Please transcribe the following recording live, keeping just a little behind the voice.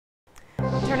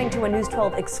Turning to a News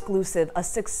 12 exclusive, a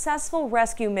successful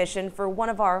rescue mission for one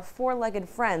of our four-legged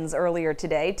friends earlier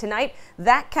today. Tonight,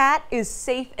 that cat is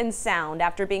safe and sound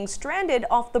after being stranded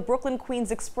off the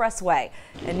Brooklyn-Queens Expressway.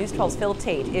 And News 12's Phil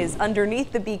Tate is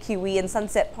underneath the BQE in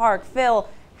Sunset Park. Phil,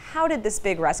 how did this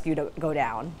big rescue go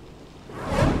down?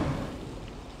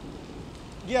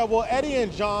 Yeah, well, Eddie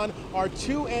and John are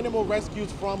two animal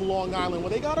rescues from Long Island.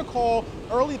 Well, they got a call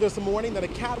early this morning that a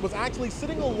cat was actually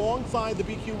sitting alongside the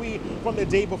BQE from the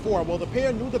day before. Well, the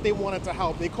pair knew that they wanted to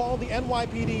help. They called the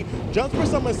NYPD just for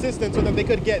some assistance so that they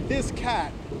could get this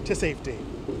cat to safety.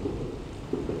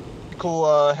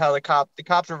 Cool how the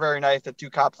cops were very nice, the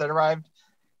two cops that arrived.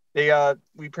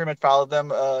 We pretty much followed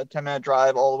them a 10-minute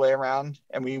drive all the way around,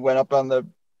 and we went up on the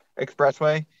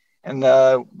expressway, and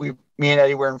me and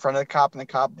Eddie were in front of the cop, and the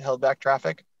cop held back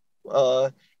traffic.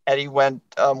 Eddie went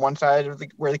one side of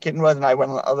where the kitten was, and I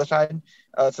went on the other side,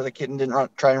 so the kitten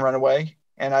didn't try and run away,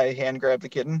 and I hand grabbed the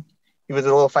kitten. He was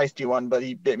a little feisty one, but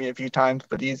he bit me a few times,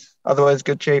 but he's otherwise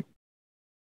good shape.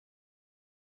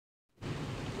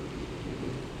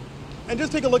 And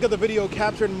just take a look at the video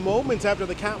captured moments after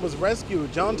the cat was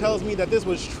rescued. John tells me that this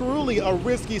was truly a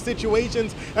risky situation,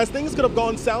 as things could have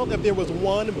gone south if there was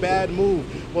one bad move.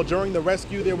 Well, during the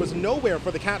rescue, there was nowhere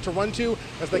for the cat to run to,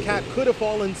 as the cat could have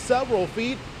fallen several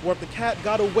feet, or if the cat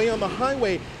got away on the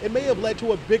highway, it may have led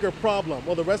to a bigger problem.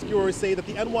 Well, the rescuers say that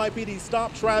the NYPD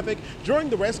stopped traffic during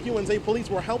the rescue and say police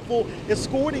were helpful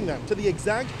escorting them to the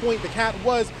exact point the cat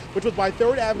was, which was by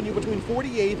 3rd Avenue between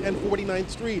 48th and 49th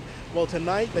Street. Well,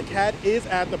 tonight, the cat is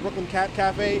at the Brooklyn Cat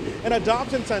Cafe, an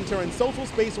adoption center and social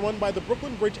space run by the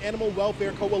Brooklyn Bridge Animal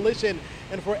Welfare Coalition.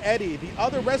 And for Eddie, the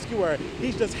other rescuer,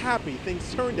 he's just happy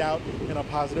things turned out in a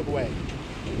positive way.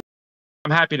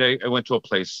 I'm happy that I went to a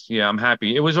place. Yeah, I'm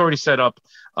happy. It was already set up.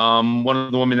 One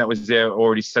of the women that was there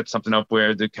already set something up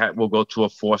where the cat will go to a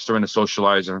foster and a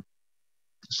socializer.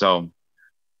 So,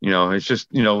 it's just,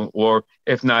 or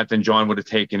if not, then John would have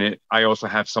taken it. I also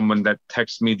have someone that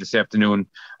texted me this afternoon,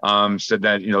 said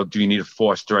that, do you need a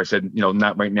foster? I said,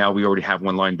 not right now. We already have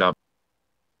one lined up.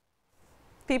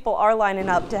 People are lining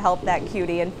up to help that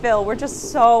cutie. And Phil, we're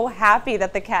just so happy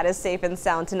that the cat is safe and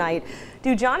sound tonight.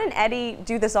 Do John and Eddie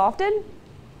do this often?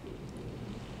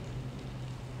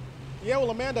 Yeah,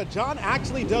 well, Amanda, John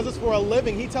actually does this for a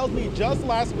living. He tells me just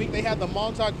last week they had the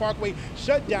Montauk Parkway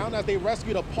shut down as they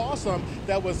rescued a possum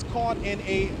that was caught in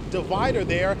a divider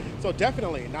there. So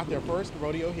definitely not their first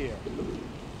rodeo here.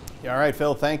 Yeah, all right,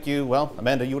 Phil, thank you. Well,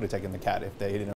 Amanda, you would have taken the cat if they didn't.